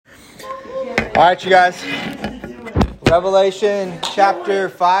All right, you guys. Revelation chapter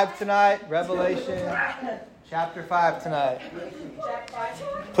 5 tonight. Revelation chapter 5 tonight.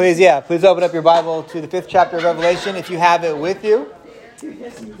 Please open up your Bible to the 5th chapter of Revelation if you have it with you.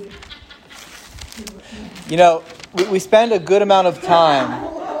 You know, we spend a good amount of time.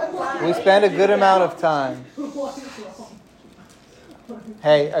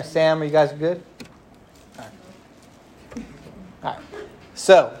 Hey, Sam, are you guys good? All right.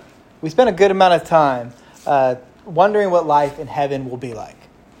 So, we spent a good amount of time wondering what life in heaven will be like.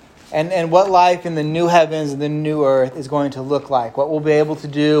 And what life in the new heavens and the new earth is going to look like. What we'll be able to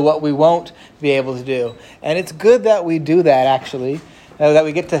do, what we won't be able to do. And it's good that we do that, actually. That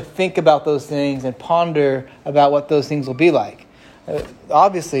we get to think about those things and ponder about what those things will be like.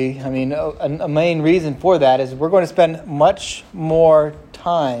 Obviously, a main reason for that is we're going to spend much more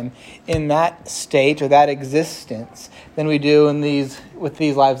time in that state or that existence than we do with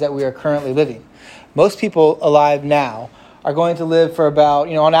these lives that we are currently living. Most people alive now are going to live for about,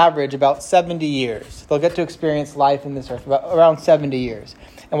 on average, about 70 years. They'll get to experience life in this earth for around 70 years.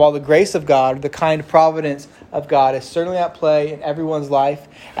 And while the grace of God, the kind providence of God is certainly at play in everyone's life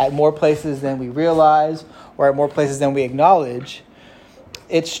at more places than we realize or at more places than we acknowledge,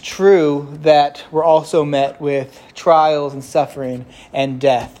 it's true that we're also met with trials and suffering and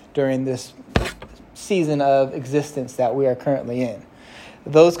death during this season of existence that we are currently in.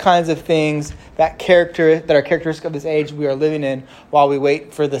 Those kinds of things that are characteristic of this age we are living in while we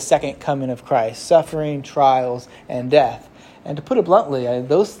wait for the second coming of Christ. Suffering, trials, and death. And to put it bluntly,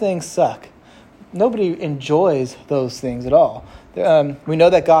 those things suck. Nobody enjoys those things at all. We know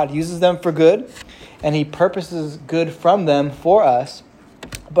that God uses them for good, and He purposes good from them for us.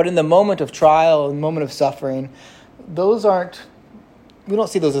 But in the moment of trial, in the moment of suffering, we don't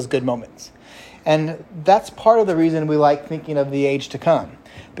see those as good moments. And that's part of the reason we like thinking of the age to come.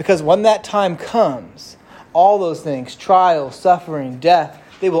 Because when that time comes, all those things, trials, suffering, death,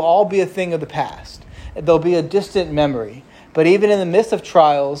 they will all be a thing of the past. They'll be a distant memory. But even in the midst of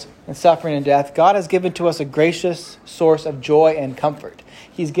trials and suffering and death, God has given to us a gracious source of joy and comfort.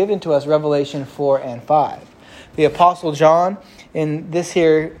 He's given to us Revelation 4 and 5. The Apostle John, in this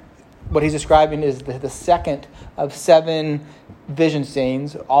here, what he's describing is the second of 7 vision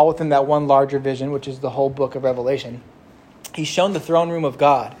scenes, all within that one larger vision, which is the whole book of Revelation. He's shown the throne room of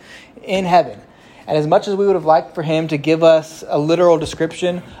God in heaven. And as much as we would have liked for him to give us a literal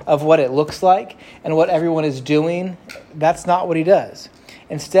description of what it looks like and what everyone is doing, that's not what he does.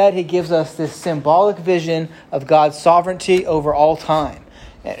 Instead, he gives us this symbolic vision of God's sovereignty over all time.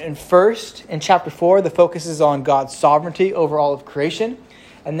 And first, in chapter 4, the focus is on God's sovereignty over all of creation.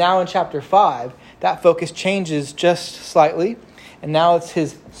 And now in chapter 5, that focus changes just slightly. And now it's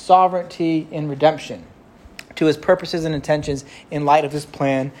his sovereignty in redemption, to his purposes and intentions in light of his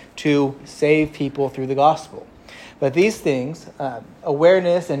plan to save people through the gospel. But these things,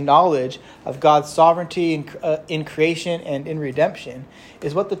 awareness and knowledge of God's sovereignty in creation and in redemption,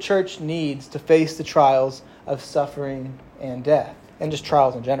 is what the church needs to face the trials of suffering and death, and just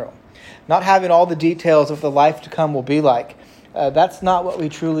trials in general. Not having all the details of the life to come will be like, that's not what we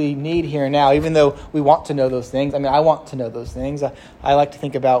truly need here and now, even though we want to know those things. I want to know those things. I like to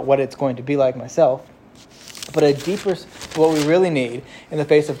think about what it's going to be like myself. But what we really need in the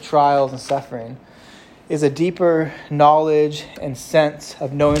face of trials and suffering is a deeper knowledge and sense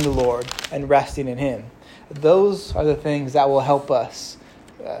of knowing the Lord and resting in Him. Those are the things that will help us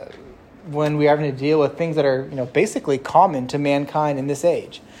when we are going to deal with things that are, basically common to mankind in this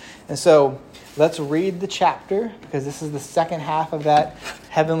age. And so let's read the chapter, because this is the second half of that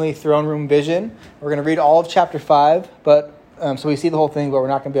heavenly throne room vision. We're going to read all of chapter 5, but so we see the whole thing, but we're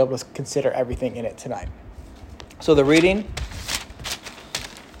not going to be able to consider everything in it tonight. So the reading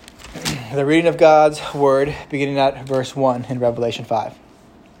of God's word, beginning at verse 1 in Revelation 5.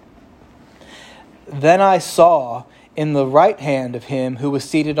 Then I saw in the right hand of him who was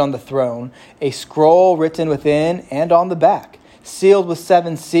seated on the throne a scroll written within and on the back, sealed with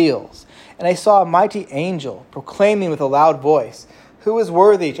 7 seals. And I saw a mighty angel proclaiming with a loud voice, "Who is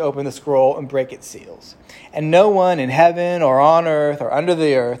worthy to open the scroll and break its seals?" And no one in heaven or on earth or under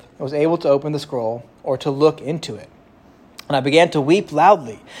the earth was able to open the scroll or to look into it. And I began to weep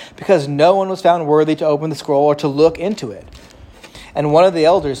loudly, because no one was found worthy to open the scroll or to look into it. And one of the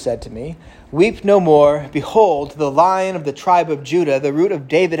elders said to me, "Weep no more. Behold, the Lion of the tribe of Judah, the Root of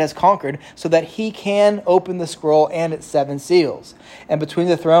David, has conquered, so that he can open the scroll and its 7 seals." And between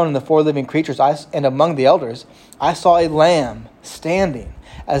the throne and the 4 living creatures, and among the elders, I saw a lamb standing,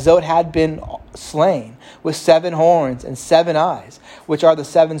 as though it had been slain, with 7 horns and 7 eyes, which are the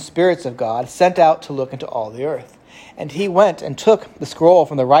 7 spirits of God, sent out to look into all the earth. And he went and took the scroll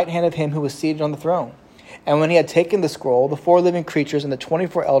from the right hand of him who was seated on the throne. And when he had taken the scroll, the 4 living creatures and the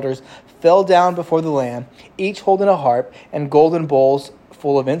 24 elders fell down before the Lamb, each holding a harp and golden bowls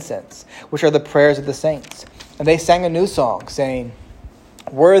full of incense, which are the prayers of the saints. And they sang a new song, saying,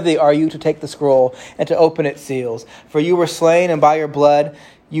 "Worthy are you to take the scroll and to open its seals. For you were slain, and by your blood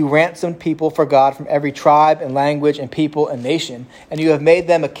you ransomed people for God from every tribe and language and people and nation. And you have made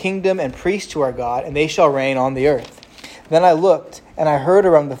them a kingdom and priests to our God, and they shall reign on the earth." Then I looked, and I heard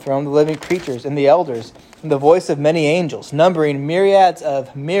around the throne the living creatures and the elders, and the voice of many angels, numbering myriads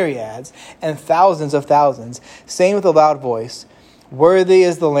of myriads and thousands of thousands, saying with a loud voice, "Worthy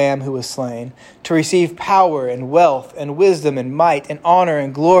is the Lamb who was slain, to receive power and wealth and wisdom and might and honor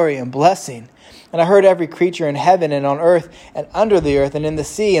and glory and blessing." And I heard every creature in heaven and on earth and under the earth and in the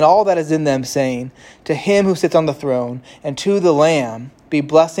sea and all that is in them, saying, "To him who sits on the throne and to the Lamb be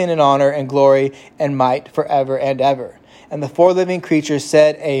blessing and honor and glory and might forever and ever." And the 4 living creatures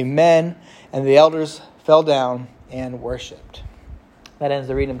said, "Amen." And the elders fell down and worshipped. That ends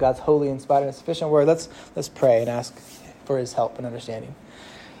the reading of God's holy, inspired, and sufficient word. Let's pray and ask for his help and understanding.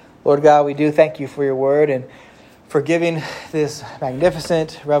 Lord God, we do thank you for your word and for giving this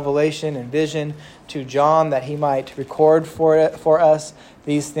magnificent revelation and vision to John, that he might record for us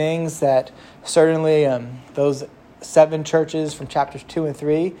these things that certainly those 7 churches from chapters 2 and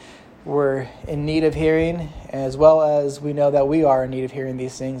 3 were in need of hearing, as well as we know that we are in need of hearing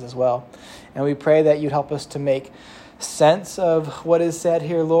these things as well. And we pray that you'd help us to make sense of what is said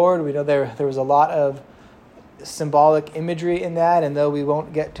here, Lord. We know there was a lot of symbolic imagery in that, and though we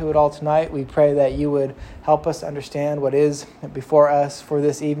won't get to it all tonight, we pray that you would help us understand what is before us for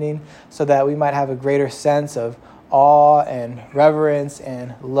this evening, so that we might have a greater sense of awe and reverence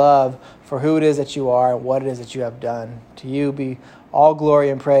and love for who it is that you are and what it is that you have done. To you be all glory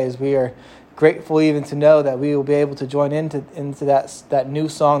and praise. We are grateful even to know that we will be able to join into that new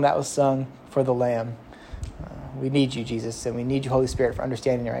song that was sung for the Lamb. We need you, Jesus, and we need you, Holy Spirit, for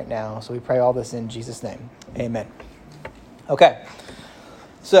understanding right now. So we pray all this in Jesus' name. Amen. Okay.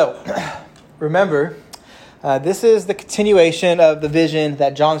 So, remember, this is the continuation of the vision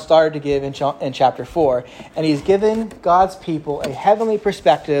that John started to give in chapter 4. And he's given God's people a heavenly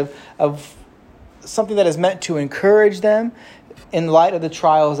perspective of something that is meant to encourage them in light of the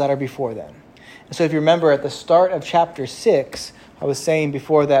trials that are before them. And so if you remember at the start of chapter 6, I was saying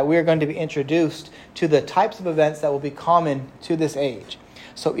before that we are going to be introduced to the types of events that will be common to this age.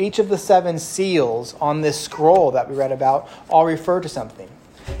 So each of the 7 seals on this scroll that we read about all refer to something.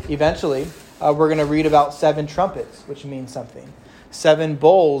 Eventually, we're going to read about 7 trumpets, which means something. 7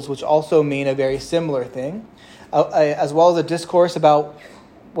 bowls, which also mean a very similar thing, as well as a discourse about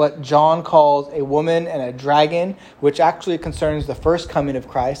what John calls a woman and a dragon, which actually concerns the first coming of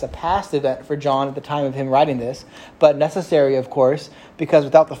Christ, a past event for John at the time of him writing this, but necessary, of course, because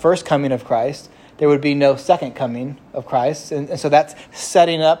without the first coming of Christ, there would be no second coming of Christ. And so that's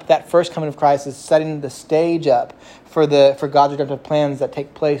setting up, that first coming of Christ is setting the stage up for God's redemptive plans that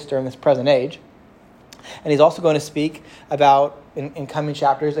take place during this present age. And he's also going to speak about, in coming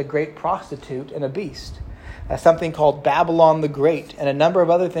chapters, a great prostitute and a beast. Something called Babylon the Great, and a number of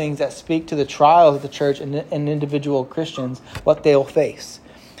other things that speak to the trials of the church and individual Christians, what they'll face.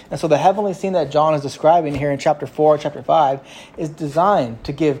 And so the heavenly scene that John is describing here in chapter 4 and chapter 5 is designed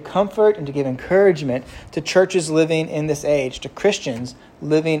to give comfort and to give encouragement to churches living in this age, to Christians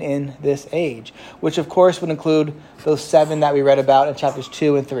living in this age, which of course would include those 7 that we read about in chapters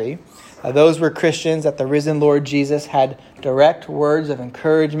 2 and 3. Those were Christians that the risen Lord Jesus had direct words of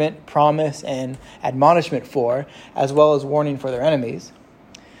encouragement, promise, and admonishment for, as well as warning for their enemies.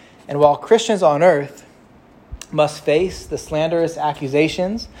 And while Christians on earth must face the slanderous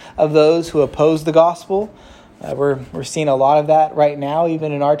accusations of those who oppose the gospel, we're seeing a lot of that right now,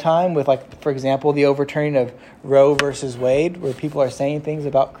 even in our time, with, like, for example, the overturning of Roe versus Wade, where people are saying things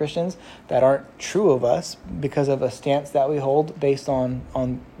about Christians that aren't true of us because of a stance that we hold based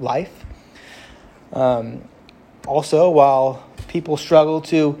on life. Also, while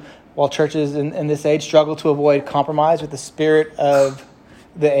churches in this age struggle to avoid compromise with the spirit of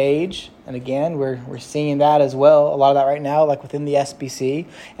the age, and again, we're seeing that as well, a lot of that right now, like within the SBC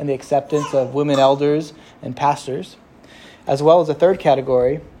and the acceptance of women elders and pastors, as well as a third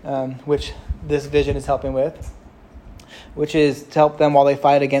category, which this vision is helping with, which is to help them while they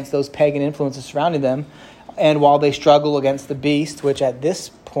fight against those pagan influences surrounding them, and while they struggle against the beast, which at this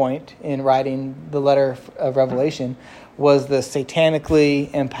point in writing the letter of Revelation was the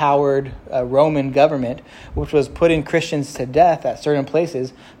satanically empowered Roman government, which was putting Christians to death at certain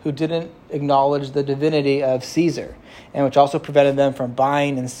places who didn't acknowledge the divinity of Caesar, and which also prevented them from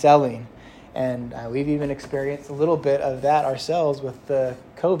buying and selling And we've even experienced a little bit of that ourselves with the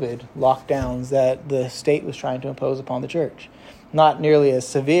COVID lockdowns that the state was trying to impose upon the church. Not nearly as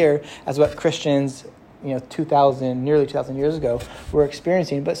severe as what Christians, nearly 2,000 years ago were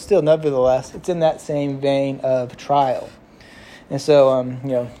experiencing, but still, nevertheless, it's in that same vein of trial. And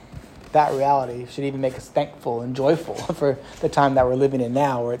so, that reality should even make us thankful and joyful for the time that we're living in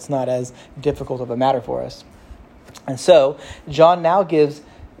now, where it's not as difficult of a matter for us. And so, John now gives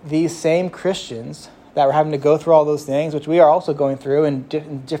these same Christians that were having to go through all those things, which we are also going through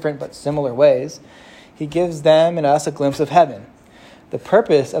in different but similar ways, he gives them and us a glimpse of heaven. The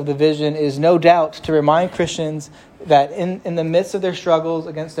purpose of the vision is no doubt to remind Christians that in the midst of their struggles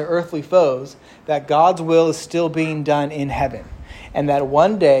against their earthly foes, that God's will is still being done in heaven, and that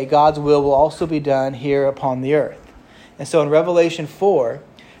one day God's will also be done here upon the earth. And so in Revelation 4,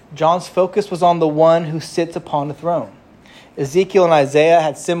 John's focus was on the one who sits upon the throne. Ezekiel and Isaiah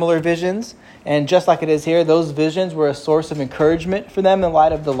had similar visions, and just like it is here, those visions were a source of encouragement for them in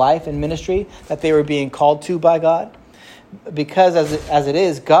light of the life and ministry that they were being called to by God. Because as it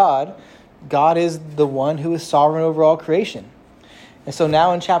is, God is the one who is sovereign over all creation. And so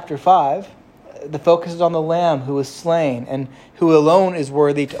now in chapter 5, the focus is on the Lamb who was slain and who alone is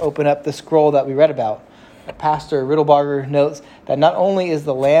worthy to open up the scroll that we read about. Pastor Riddlebarger notes that not only is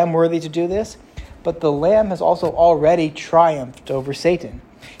the Lamb worthy to do this, but the Lamb has also already triumphed over Satan.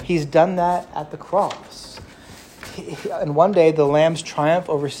 He's done that at the cross. And one day the Lamb's triumph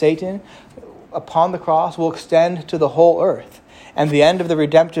over Satan upon the cross will extend to the whole earth. And the end of the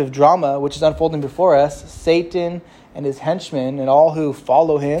redemptive drama, which is unfolding before us, Satan and his henchmen and all who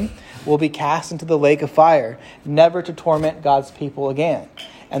follow him will be cast into the lake of fire, never to torment God's people again.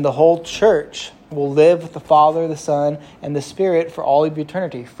 And the whole church will live with the Father, the Son, and the Spirit for all of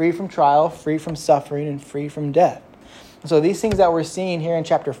eternity, free from trial, free from suffering, and free from death. So these things that we're seeing here in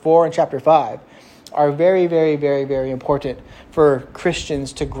chapter 4 and chapter 5 are very, very, very, very important for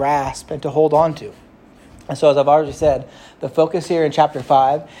Christians to grasp and to hold on to. And so as I've already said, the focus here in chapter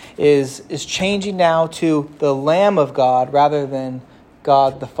 5 is changing now to the Lamb of God rather than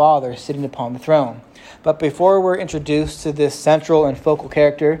God the Father sitting upon the throne. But before we're introduced to this central and focal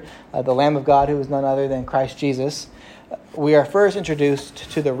character, the Lamb of God, who is none other than Christ Jesus, we are first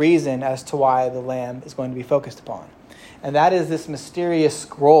introduced to the reason as to why the Lamb is going to be focused upon. And that is this mysterious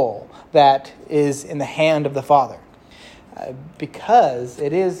scroll that is in the hand of the Father. Because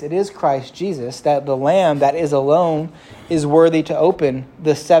it is Christ Jesus, that the Lamb that is alone is worthy to open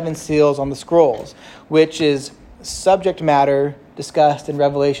the 7 seals on the scrolls, which is subject matter discussed in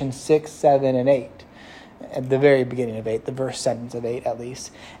Revelation 6, 7, and 8. At the very beginning of 8, the verse sentence of 8 at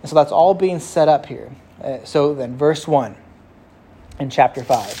least. And so that's all being set up here. So then verse 1 in chapter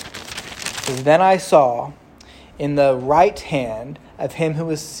 5 says, "Then I saw in the right hand of him who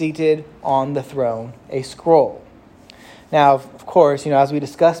was seated on the throne a scroll." Now, of course, as we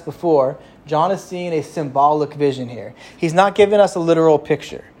discussed before, John is seeing a symbolic vision here. He's not giving us a literal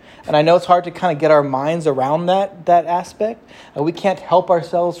picture. And I know it's hard to kind of get our minds around that aspect. We can't help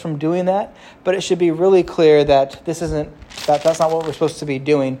ourselves from doing that. But it should be really clear that that's not what we're supposed to be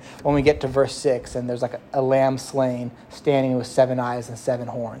doing when we get to verse 6 and there's like a lamb slain standing with 7 eyes and 7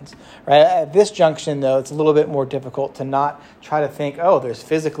 horns. Right? At this junction, though, it's a little bit more difficult to not try to think, there's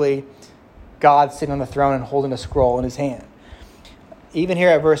physically God sitting on the throne and holding a scroll in his hand. Even here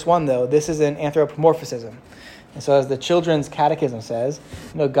at verse 1, though, this is an anthropomorphism. And so as the Children's Catechism says,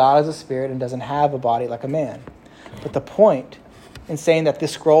 God is a spirit and doesn't have a body like a man. But the point in saying that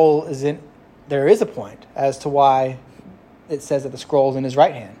this scroll there is a point as to why it says that the scroll is in his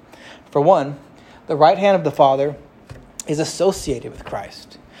right hand. For one, the right hand of the Father is associated with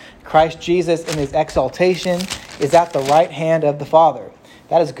Christ. Christ Jesus in his exaltation is at the right hand of the Father.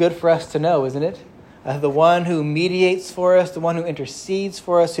 That is good for us to know, isn't it? The one who mediates for us, the one who intercedes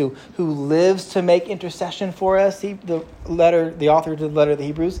for us, who lives to make intercession for us. The author to the letter of the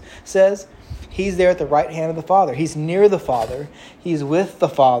Hebrews says, he's there at the right hand of the Father. He's near the Father. He's with the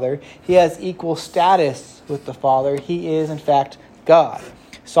Father. He has equal status with the Father. He is, in fact, God.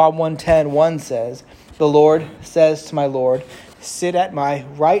 Psalm 110:1 says, "The Lord says to my Lord, sit at my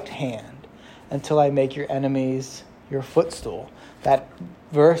right hand until I make your enemies your footstool." That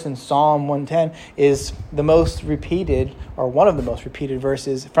verse in Psalm 110 is the most repeated, or one of the most repeated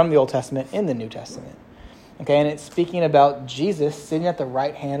verses from the Old Testament in the New Testament. Okay, and it's speaking about Jesus sitting at the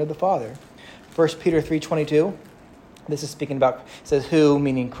right hand of the Father. 1 Peter 3:22, this is speaking about, it says, "Who,"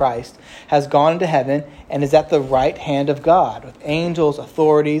 meaning Christ, "has gone into heaven and is at the right hand of God, with angels,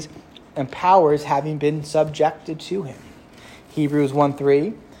 authorities, and powers having been subjected to him." Hebrews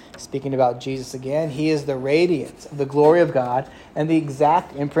 1:3, Speaking about Jesus again, he is the radiance of the glory of God and the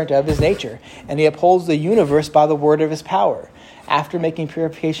exact imprint of his nature, and he upholds the universe by the word of his power. After making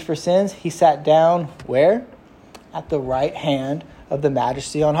purification for sins, he sat down where? At the right hand of the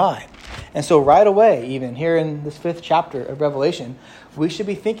Majesty on high. And so right away, even here in this 5th chapter of Revelation, we should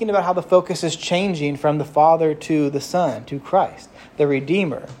be thinking about how the focus is changing from the Father to the Son, to Christ, the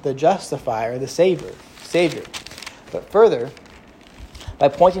Redeemer, the Justifier, the Savior. But further, by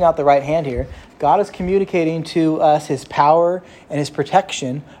pointing out the right hand here, God is communicating to us his power and his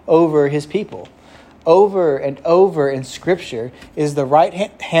protection over his people. Over and over in Scripture is the right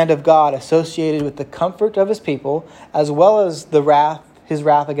hand of God associated with the comfort of his people, as well as his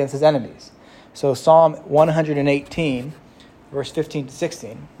wrath against his enemies. So Psalm 118, verse 15 to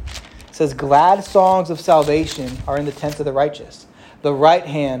 16, says, "Glad songs of salvation are in the tents of the righteous. The right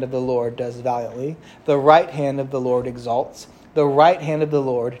hand of the Lord does valiantly. The right hand of the Lord exalts. The right hand of the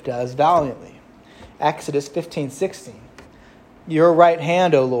Lord does valiantly." Exodus 15:16. "Your right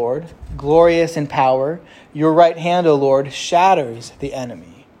hand, O Lord, glorious in power. Your right hand, O Lord, shatters the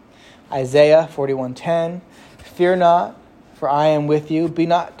enemy." Isaiah 41:10. "Fear not, for I am with you. Be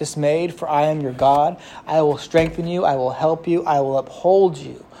not dismayed, for I am your God. I will strengthen you. I will help you. I will uphold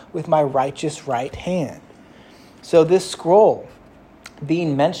you with my righteous right hand." So this scroll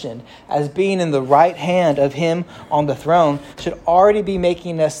being mentioned as being in the right hand of him on the throne should already be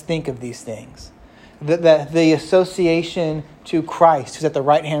making us think of these things. The association to Christ, who's at the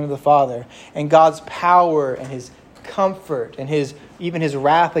right hand of the Father, and God's power and his comfort and even his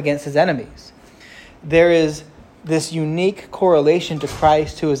wrath against his enemies. There is this unique correlation to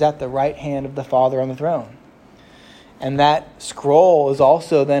Christ, who is at the right hand of the Father on the throne. And that scroll is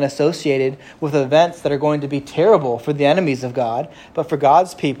also then associated with events that are going to be terrible for the enemies of God. But for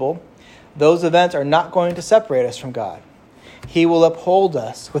God's people, those events are not going to separate us from God. He will uphold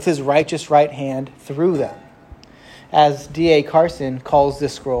us with his righteous right hand through them. As D.A. Carson calls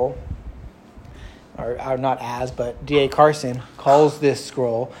this scroll, or not as, but D.A. Carson calls this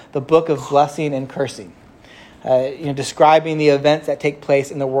scroll the book of blessing and cursing. Describing the events that take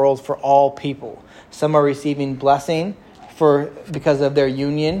place in the world for all people. Some are receiving blessing because of their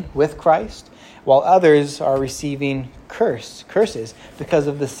union with Christ, while others are receiving curses because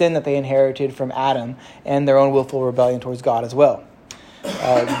of the sin that they inherited from Adam and their own willful rebellion towards God as well.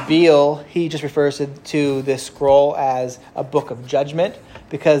 Beale, he just refers to this scroll as a book of judgment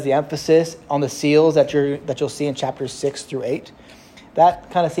because the emphasis on the seals that you'll see in chapters 6 through 8. That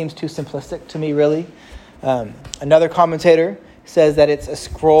kind of seems too simplistic to me, really. Another commentator says that it's a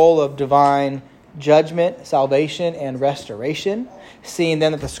scroll of divine judgment, salvation, and restoration, seeing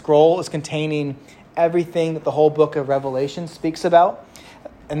then that the scroll is containing everything that the whole book of Revelation speaks about.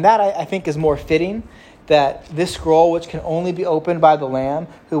 And that, I think, is more fitting, that this scroll, which can only be opened by the Lamb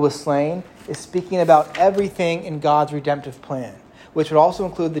who was slain, is speaking about everything in God's redemptive plan, which would also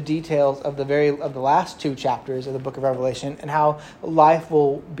include the details of the last 2 chapters of the book of Revelation and how life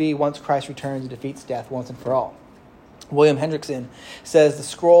will be once Christ returns and defeats death once and for all. William Hendrickson says the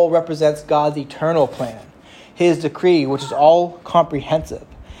scroll represents God's eternal plan, his decree, which is all comprehensive.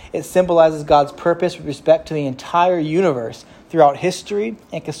 It symbolizes God's purpose with respect to the entire universe throughout history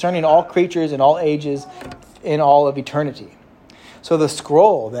and concerning all creatures in all ages in all of eternity. So the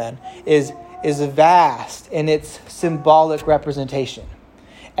scroll then is vast in its symbolic representation.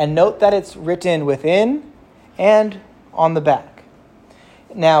 And note that it's written within and on the back.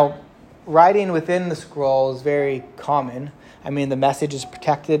 Now, writing within the scroll is very common. I mean, the message is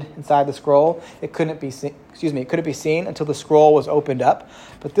protected inside the scroll. It couldn't be seen until the scroll was opened up.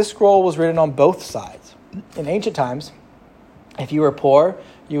 But this scroll was written on both sides. In ancient times, if you were poor,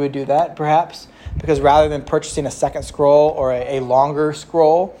 you would do that, perhaps, because rather than purchasing a second scroll or a longer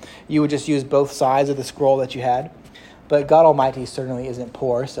scroll, you would just use both sides of the scroll that you had. But God Almighty certainly isn't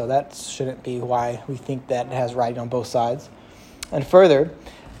poor, so that shouldn't be why we think that it has writing on both sides. And further,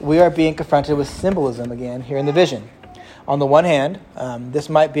 we are being confronted with symbolism again here in the vision. On the one hand, this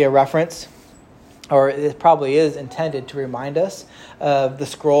might be a reference, or it probably is intended to remind us of the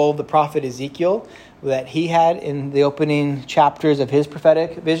scroll of the prophet Ezekiel that he had in the opening chapters of his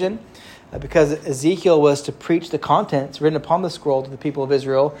prophetic vision. Because Ezekiel was to preach the contents written upon the scroll to the people of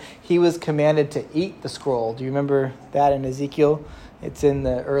Israel, he was commanded to eat the scroll. Do you remember that in Ezekiel? It's in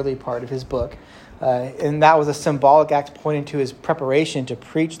the early part of his book. And that was a symbolic act pointing to his preparation to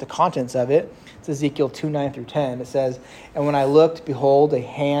preach the contents of it. It's Ezekiel 2:9-10. It says, "And when I looked, behold, a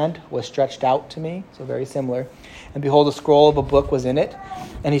hand was stretched out to me," so very similar. "And behold, a scroll of a book was in it.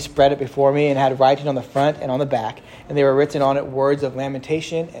 And he spread it before me and had writing on the front and on the back. And they were written on it words of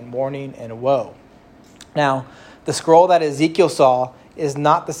lamentation and mourning and woe." Now, the scroll that Ezekiel saw is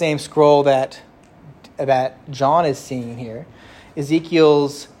not the same scroll that John is seeing here.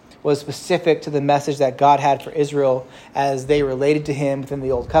 Ezekiel's was specific to the message that God had for Israel as they related to him within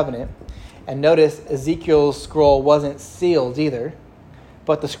the Old Covenant. And notice Ezekiel's scroll wasn't sealed either,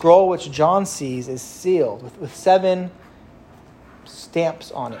 but the scroll which John sees is sealed with 7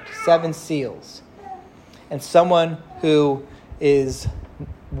 stamps on it, 7 seals. And someone who is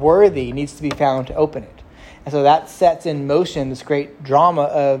worthy needs to be found to open it. And so that sets in motion this great drama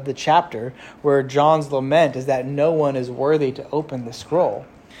of the chapter where John's lament is that no one is worthy to open the scroll.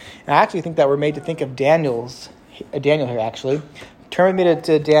 And I actually think that we're made to think of Daniel here, actually. Turn with me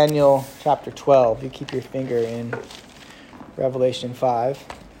to Daniel chapter 12. You keep your finger in Revelation 5.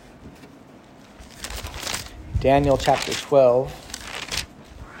 Daniel chapter 12.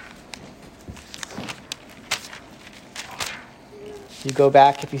 You go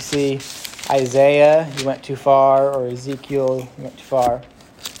back if you see Isaiah, you went too far, or Ezekiel, you went too far.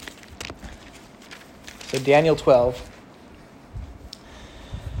 So Daniel 12.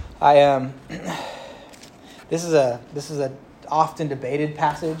 This is a often debated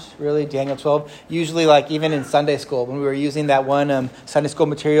passage, really, Daniel 12. Usually, like even in Sunday school, when we were using that one Sunday school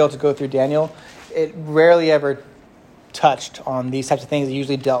material to go through Daniel, it rarely ever touched on these types of things. It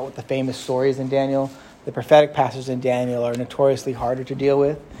usually dealt with the famous stories in Daniel. The prophetic passages in Daniel are notoriously harder to deal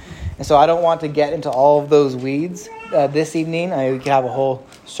with. And so I don't want to get into all of those weeds this evening. We could have a whole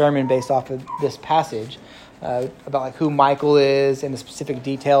sermon based off of this passage about like who Michael is and the specific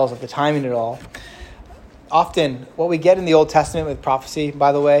details of the timing of it all. Often, what we get in the Old Testament with prophecy,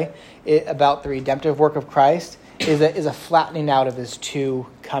 by the way, about the redemptive work of Christ is a flattening out of his 2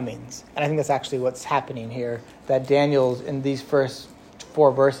 comings. And I think that's actually what's happening here, that Daniel's, in these first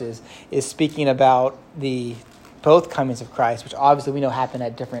 4 verses, is speaking about the both comings of Christ, which obviously we know happen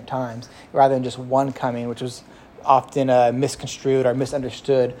at different times, rather than just one coming, which was often misconstrued or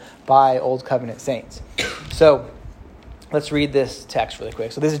misunderstood by Old Covenant saints. So let's read this text really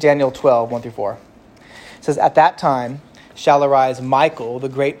quick. So this is Daniel 12, 1 through 4. It says, "At that time shall arise Michael, the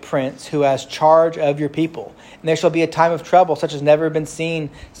great prince, who has charge of your people. And there shall be a time of trouble, such as never been seen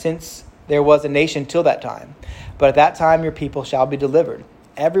since there was a nation till that time. But at that time your people shall be delivered,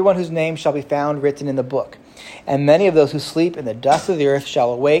 everyone whose name shall be found written in the book. And many of those who sleep in the dust of the earth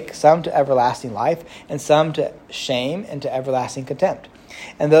shall awake, some to everlasting life, and some to shame and to everlasting contempt.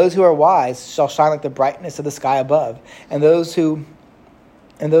 And those who are wise shall shine like the brightness of the sky above, and those who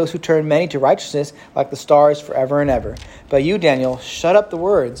turn many to righteousness like the stars forever and ever. But you, Daniel, shut up the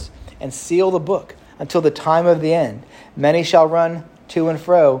words and seal the book until the time of the end. Many shall run to and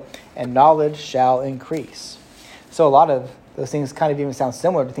fro, and knowledge shall increase." So a lot of those things kind of even sound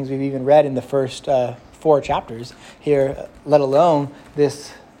similar to things we've even read in the first 4 chapters here, let alone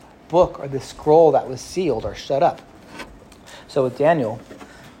this book or this scroll that was sealed or shut up. So with Daniel,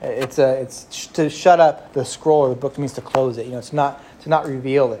 it's to shut up the scroll or the book means to close it. It's not to not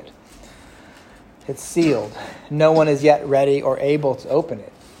reveal it. It's sealed. No one is yet ready or able to open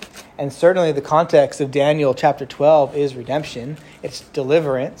it. And certainly the context of Daniel chapter 12 is redemption. It's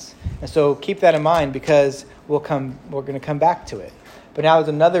deliverance. And so keep that in mind because we're going to come back to it. But now there's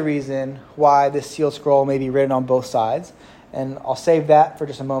another reason why this sealed scroll may be written on both sides. And I'll save that for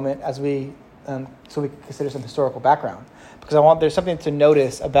just a moment as so we can consider some historical background. Because there's something to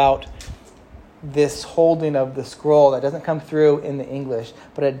notice about this holding of the scroll that doesn't come through in the English,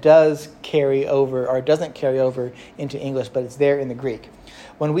 but it does carry over, or it doesn't carry over into English, but it's there in the Greek.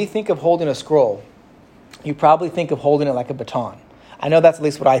 When we think of holding a scroll, you probably think of holding it like a baton. I know that's at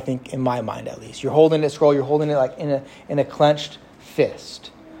least what I think in my mind, at least. You're holding a scroll, you're holding it like in a clenched fist,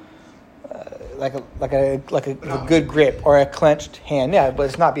 like a good grip or a clenched hand. Yeah, but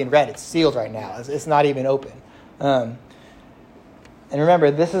it's not being read; it's sealed right now. It's not even open. And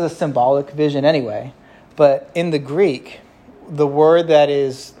remember, this is a symbolic vision anyway. But in the Greek, the word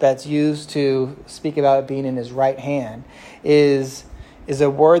that's used to speak about it being in his right hand is a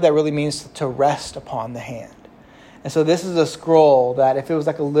word that really means to rest upon the hand. And so this is a scroll that if it was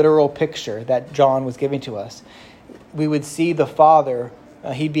like a literal picture that John was giving to us, we would see the Father,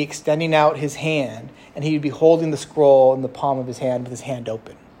 he'd be extending out his hand, and he'd be holding the scroll in the palm of his hand with his hand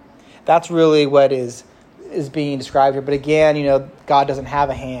open. That's really what is being described here. But again, God doesn't have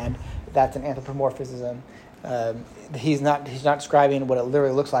a hand. That's an anthropomorphism. He's not describing what it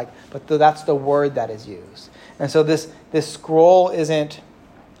literally looks like, but that's the word that is used. And so this scroll isn't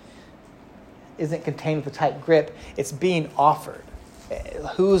contained with a tight grip. It's being offered.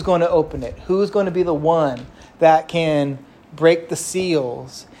 Who's going to open it? Who's going to be the one that can break the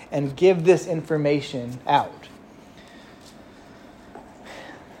seals and give this information out?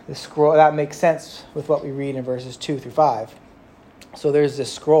 The scroll, that makes sense with what we read in verses 2 through 5. So there's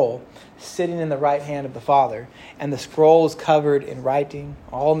this scroll sitting in the right hand of the Father, and the scroll is covered in writing,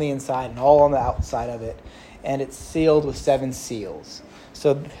 all on the inside and all on the outside of it, and it's sealed with 7 seals.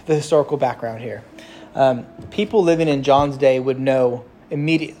 So the historical background here. People living in John's day would know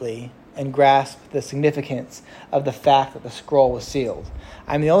immediately and grasp the significance of the fact that the scroll was sealed.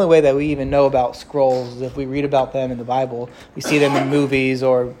 I mean, the only way that we even know about scrolls is if we read about them in the Bible. We see them in movies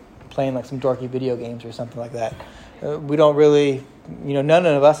or playing like some dorky video games or something like that. We don't really, none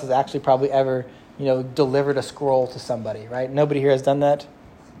of us has actually probably ever, delivered a scroll to somebody, right? Nobody here has done that?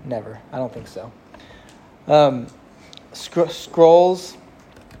 Never. I don't think so. Scrolls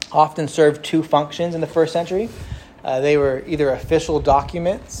often served 2 functions in the first century. They were either official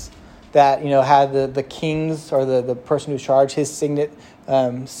documents that, had the king's or the person who's charged, his signet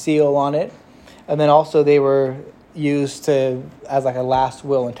seal on it. And then also they were used as like a last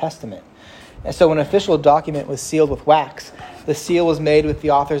will and testament. And so when an official document was sealed with wax, the seal was made with the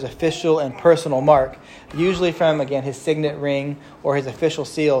author's official and personal mark, usually from, again, his signet ring or his official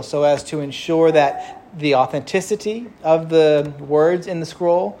seal, so as to ensure that the authenticity of the words in the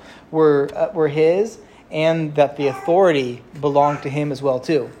scroll were his, and that the authority belonged to him as well,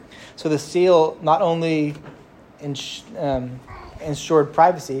 too. So the seal not only ensured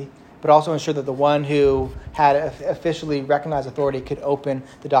privacy, but also ensured that the one who had officially recognized authority could open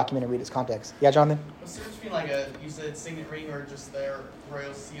the document and read its context. Yeah, Jonathan? What's the difference between you said signet ring or just their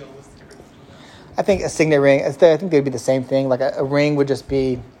royal seal? What's the difference between that? I think a signet ring, I think they'd be the same thing. Like a ring would just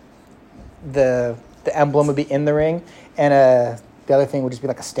be, the emblem would be in the ring, and the other thing would just be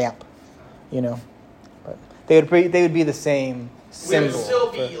like a stamp, But they would be the same symbol. It would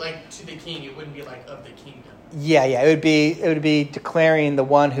still be to the king. It wouldn't be of the kingdom. Yeah. It would be declaring the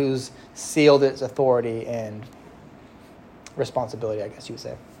one who's sealed its authority and responsibility, I guess you would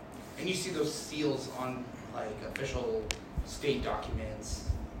say. And you see those seals on official state documents,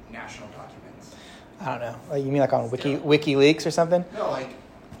 national documents. I don't know. You mean like on WikiLeaks or something? No,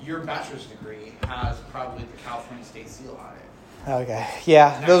 your bachelor's degree has probably the California state seal on it. Okay.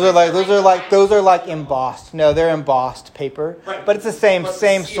 Yeah, those are like embossed. No, they're embossed paper. Right. But it's the same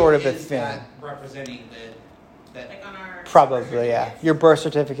seal sort of a is thing. That representing that On our Probably, yeah. Your birth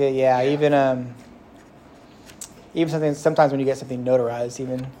certificate, yeah. Even something, sometimes when you get something notarized,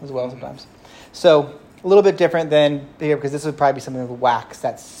 even as well sometimes. So a little bit different than here, because this would probably be something with wax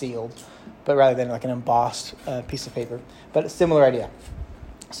that's sealed, but rather than like an embossed piece of paper. But a similar idea.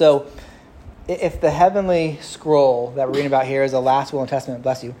 So if the heavenly scroll that we're reading about here is a last will and testament,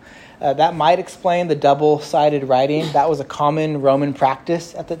 bless you, that might explain the double-sided writing. That was a common Roman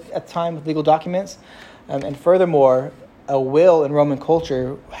practice at the time with legal documents. And furthermore, a will in Roman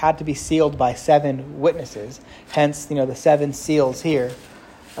culture had to be sealed by 7 witnesses. Hence, the 7 seals here.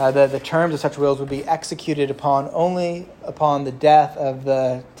 The terms of such wills would be executed only upon the death of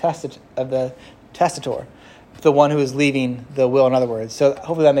the testator, the one who is leaving the will, in other words. So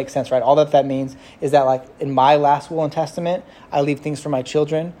hopefully that makes sense, right? All that means is that, in my last will and testament, I leave things for my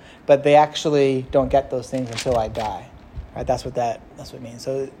children, but they actually don't get those things until I die. Right? That's what it means.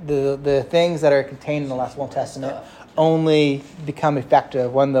 So the things that are contained in the last will and testament only become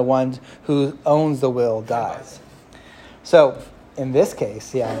effective when the one who owns the will dies. So in this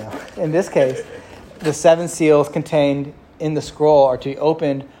case, the 7 seals contained in the scroll are to be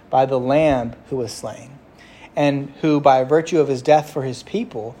opened by the Lamb who was slain, and who, by virtue of his death for his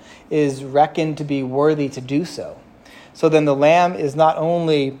people, is reckoned to be worthy to do so. So then the Lamb is not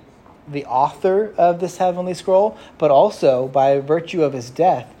only the author of this heavenly scroll, but also, by virtue of his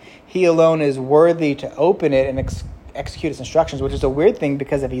death, he alone is worthy to open it and execute its instructions, which is a weird thing,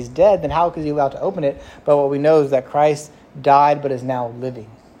 because if he's dead, then how is he allowed to open it? But what we know is that Christ died but is now living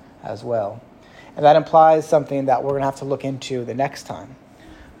as well. And that implies something that we're going to have to look into the next time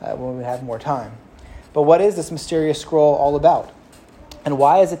when we have more time. But what is this mysterious scroll all about? And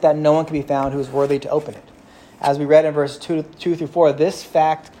why is it that no one can be found who is worthy to open it? As we read in verses 2 through 4, this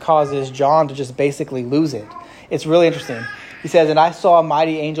fact causes John to just basically lose it. It's really interesting. He says, "And I saw a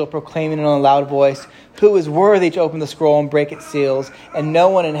mighty angel proclaiming in a loud voice, 'Who is worthy to open the scroll and break its seals?' And no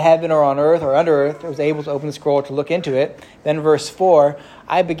one in heaven or on earth or under earth was able to open the scroll or to look into it." Then verse 4,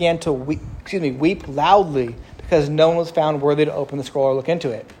 "I began to weep loudly, because no one was found worthy to open the scroll or look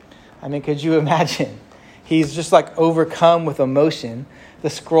into it." I mean, could you imagine? He's just overcome with emotion. The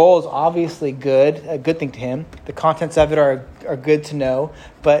scroll is obviously a good thing to him. The contents of it are good to know.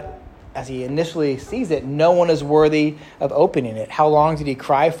 But as he initially sees it, no one is worthy of opening it. How long did he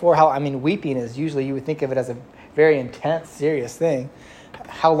cry for? Weeping is usually, you would think of it as a very intense, serious thing.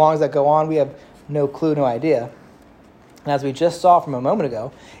 How long does that go on? We have no clue, no idea. And as we just saw from a moment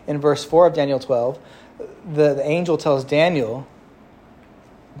ago, in verse 4 of Daniel 12, the angel tells Daniel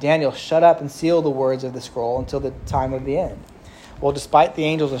Daniel, shut up and seal the words of the scroll until the time of the end. Well, despite the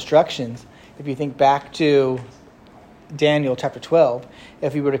angel's instructions, if you think back to Daniel chapter 12,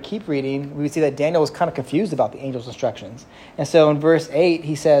 if we were to keep reading, we would see that Daniel was kind of confused about the angel's instructions. And so in verse 8,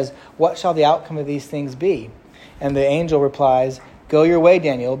 he says, "What shall the outcome of these things be?" And the angel replies, "Go your way,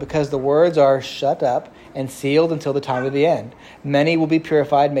 Daniel, because the words are shut up and sealed until the time of the end. Many will be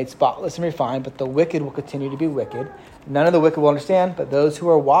purified, made spotless and refined, but the wicked will continue to be wicked. None of the wicked will understand, but those who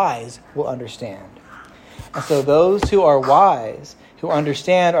are wise will understand." And so those who are wise, who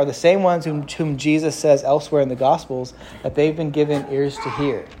understand, are the same ones whom Jesus says elsewhere in the Gospels that they've been given ears to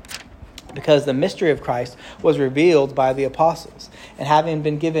hear. Because the mystery of Christ was revealed by the apostles. And having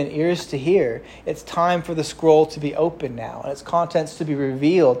been given ears to hear, it's time for the scroll to be opened now, and its contents to be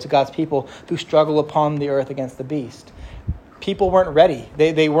revealed to God's people who struggle upon the earth against the beast. People weren't ready.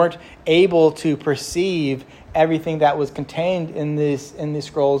 They weren't able to perceive everything that was contained in these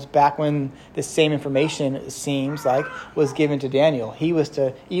scrolls back when this same information, it seems like, was given to Daniel.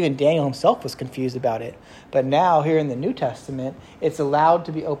 Even Daniel himself was confused about it. But now, here in the New Testament, it's allowed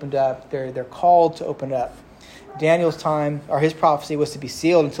to be opened up. They're called to open up. Daniel's time, or his prophecy, was to be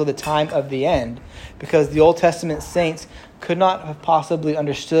sealed until the time of the end, because the Old Testament saints could not have possibly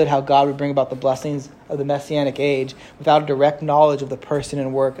understood how God would bring about the blessings of the Messianic age without a direct knowledge of the person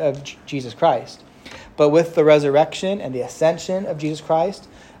and work of Jesus Christ. But with the resurrection and the ascension of Jesus Christ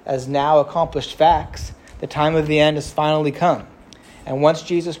as now accomplished facts, the time of the end has finally come. And once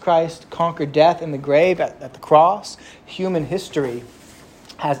Jesus Christ conquered death in the grave at the cross, human history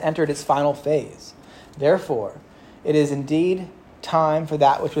has entered its final phase. Therefore, it is indeed time for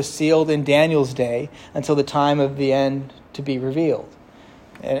that which was sealed in Daniel's day until the time of the end to be revealed.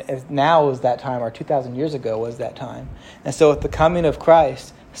 And now is that time, or 2,000 years ago was that time. And so with the coming of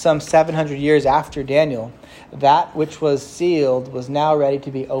Christ, some 700 years after Daniel, that which was sealed was now ready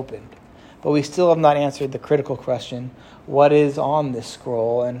to be opened. But we still have not answered the critical question, what is on this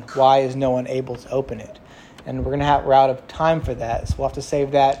scroll and why is no one able to open it? And we're out of time for that, so we'll have to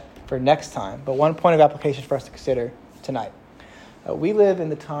save that for next time. But one point of application for us to consider tonight. We live in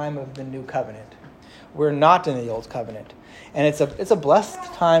the time of the New Covenant. We're not in the Old Covenant. And it's a blessed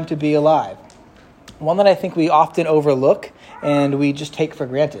time to be alive. One that I think we often overlook and we just take for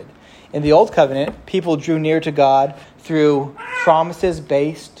granted. In the Old Covenant, people drew near to God through promises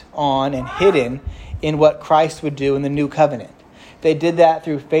based on and hidden in what Christ would do in the New Covenant. They did that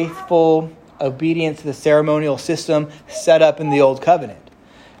through faithful obedience to the ceremonial system set up in the Old Covenant.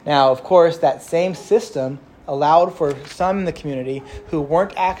 Now, of course, that same system allowed for some in the community who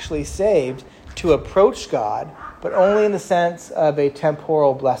weren't actually saved to approach God, but only in the sense of a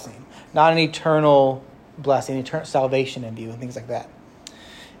temporal blessing, not an eternal blessing, eternal salvation in view, and things like that.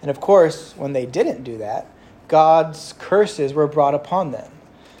 And of course, when they didn't do that, God's curses were brought upon them.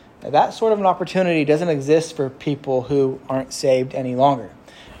 Now, that sort of an opportunity doesn't exist for people who aren't saved any longer.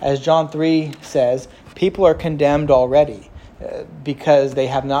 As John 3 says, people are condemned already because they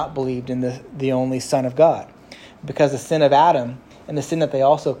have not believed in the only Son of God. Because the sin of Adam and the sin that they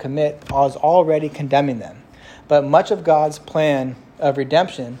also commit was already condemning them. But much of God's plan of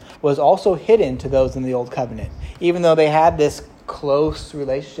redemption was also hidden to those in the Old Covenant, even though they had this close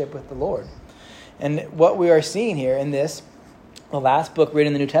relationship with the Lord. And what we are seeing here in this, the last book written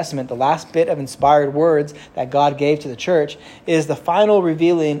in the New Testament, the last bit of inspired words that God gave to the church, is the final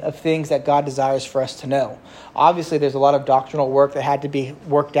revealing of things that God desires for us to know. Obviously, there's a lot of doctrinal work that had to be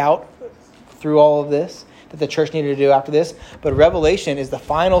worked out through all of this, that the church needed to do after this. But Revelation is the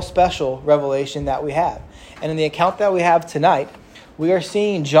final special revelation that we have. And in the account that we have tonight, we are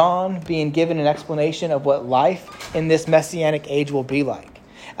seeing John being given an explanation of what life in this Messianic age will be like,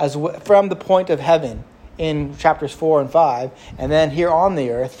 from the point of heaven in chapters 4 and 5, and then here on the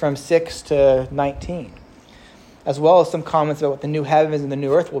earth from 6 to 19, as well as some comments about what the new heavens and the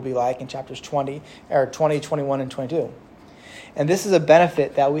new earth will be like in chapters 20, 21, and 22. And this is a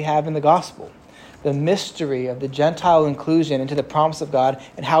benefit that we have in the gospel. The mystery of the Gentile inclusion into the promise of God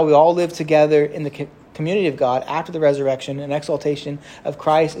and how we all live together in the community of God after the resurrection and exaltation of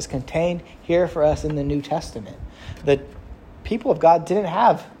Christ is contained here for us in the New Testament. The people of God didn't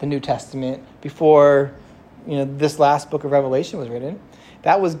have the New Testament before this last book of Revelation was written.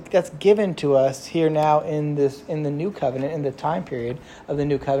 That's given to us here now in the New Covenant, in the time period of the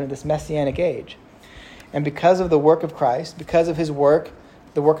New Covenant, this Messianic age. And because of the work of Christ, because of his work,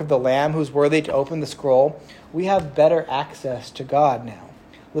 the work of the Lamb who's worthy to open the scroll, we have better access to God now.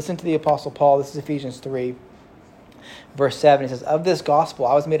 Listen to the Apostle Paul. This is Ephesians 3, verse 7. He says, "Of this gospel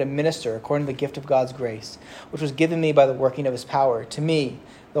I was made a minister according to the gift of God's grace, which was given me by the working of his power. To me,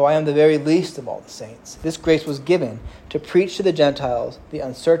 though I am the very least of all the saints. This grace was given to preach to the Gentiles the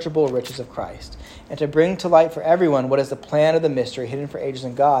unsearchable riches of Christ, and to bring to light for everyone what is the plan of the mystery hidden for ages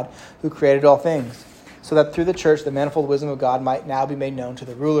in God, who created all things, so that through the church the manifold wisdom of God might now be made known to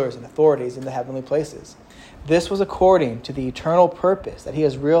the rulers and authorities in the heavenly places. This was according to the eternal purpose that he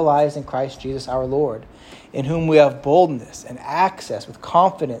has realized in Christ Jesus our Lord, in whom we have boldness and access with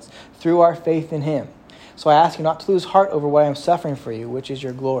confidence through our faith in him. So I ask you not to lose heart over what I am suffering for you, which is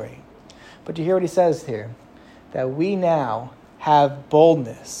your glory. But do you hear what he says here? That we now have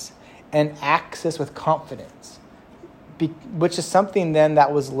boldness and access with confidence, which is something then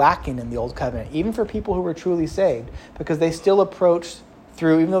that was lacking in the Old Covenant, even for people who were truly saved, because they still approached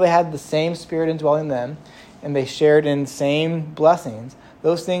through, even though they had the same Spirit indwelling them, and they shared in same blessings,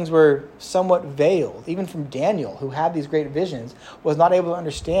 those things were somewhat veiled. Even from Daniel, who had these great visions, was not able to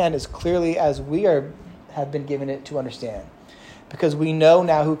understand as clearly as we have been given it to understand. Because we know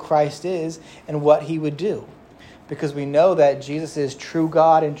now who Christ is and what he would do. Because we know that Jesus is true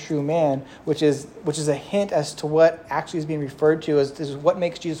God and true man, which is a hint as to what actually is being referred to as this is what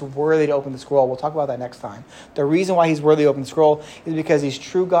makes Jesus worthy to open the scroll. We'll talk about that next time. The reason why he's worthy to open the scroll is because he's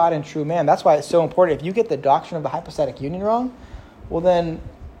true God and true man. That's why it's so important. If you get the doctrine of the hypostatic union wrong, well then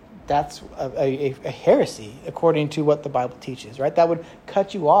that's a heresy according to what the Bible teaches, right? That would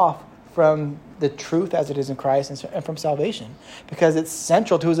cut you off from the truth as it is in Christ and from salvation, because it's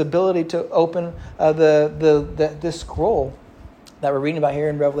central to his ability to open this scroll that we're reading about here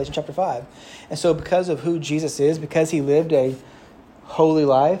in Revelation chapter 5. And so because of who Jesus is, because he lived a holy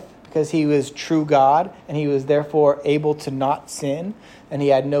life, because he was true God, and he was therefore able to not sin, and he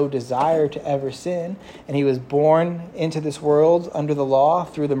had no desire to ever sin, and he was born into this world under the law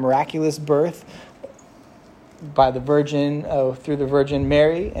through the miraculous birth through the Virgin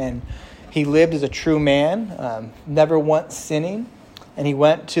Mary, and he lived as a true man, never once sinning, and he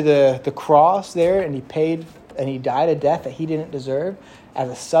went to the cross there, and he paid, and he died a death that he didn't deserve as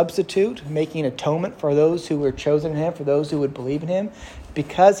a substitute, making atonement for those who were chosen in him, for those who would believe in him.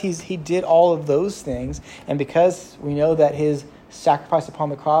 Because he did all of those things, and because we know that his sacrifice upon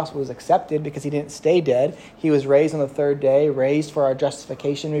the cross was accepted because he didn't stay dead, he was raised on the third day, raised for our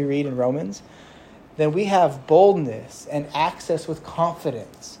justification, we read in Romans, then we have boldness and access with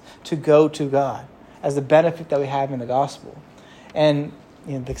confidence to go to God as the benefit that we have in the gospel. And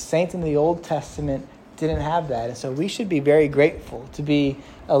the saints in the Old Testament didn't have that. And so we should be very grateful to be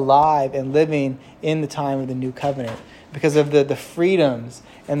alive and living in the time of the new covenant because of the freedoms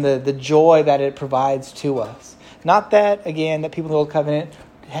and the joy that it provides to us. Not that, again, that people in the Old Covenant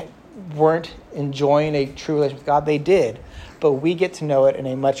weren't enjoying a true relationship with God. They did. But we get to know it in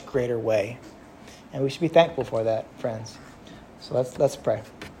a much greater way. And we should be thankful for that, friends. So let's pray.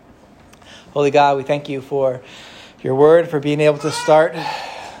 Holy God, we thank you for your word, for being able to start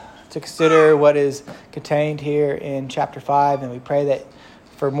to consider what is contained here in chapter 5. And we pray that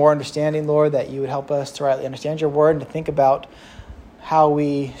for more understanding, Lord, that you would help us to rightly understand your word and to think about how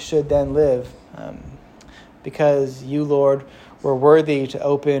we should then live. Because you, Lord, were worthy to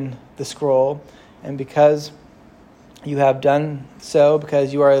open the scroll. And because you have done so,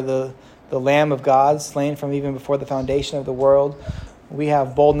 because you are the Lamb of God, slain from even before the foundation of the world, we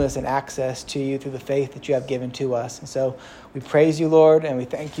have boldness and access to you through the faith that you have given to us. And so we praise you, Lord, and we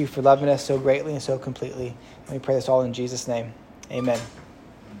thank you for loving us so greatly and so completely. And we pray this all in Jesus' name. Amen.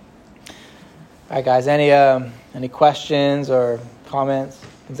 All right, guys, any questions or comments,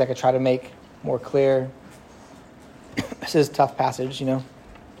 things I could try to make more clear? This is a tough passage, The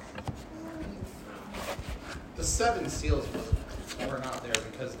 7 seals were not there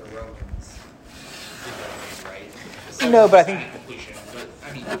because the Romans did that, right? No, but I think... Completion,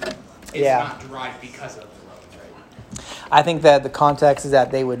 but, it's not derived because of the Romans, right? I think that the context is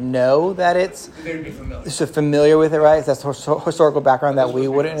that they would know that They would be familiar. So familiar with it, right? That's the historical background that we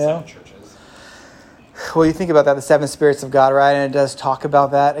wouldn't know. Well, you think about that, the 7 spirits of God, right? And it does talk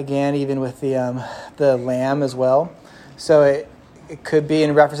about that again, even with the Lamb as well. So it could be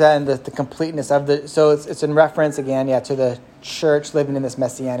in reference to that and the completeness of the... So it's in reference, again, to the church living in this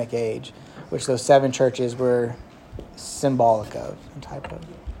Messianic age, which those 7 churches were symbolic of and type of.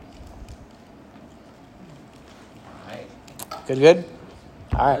 All right. Good?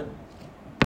 All right.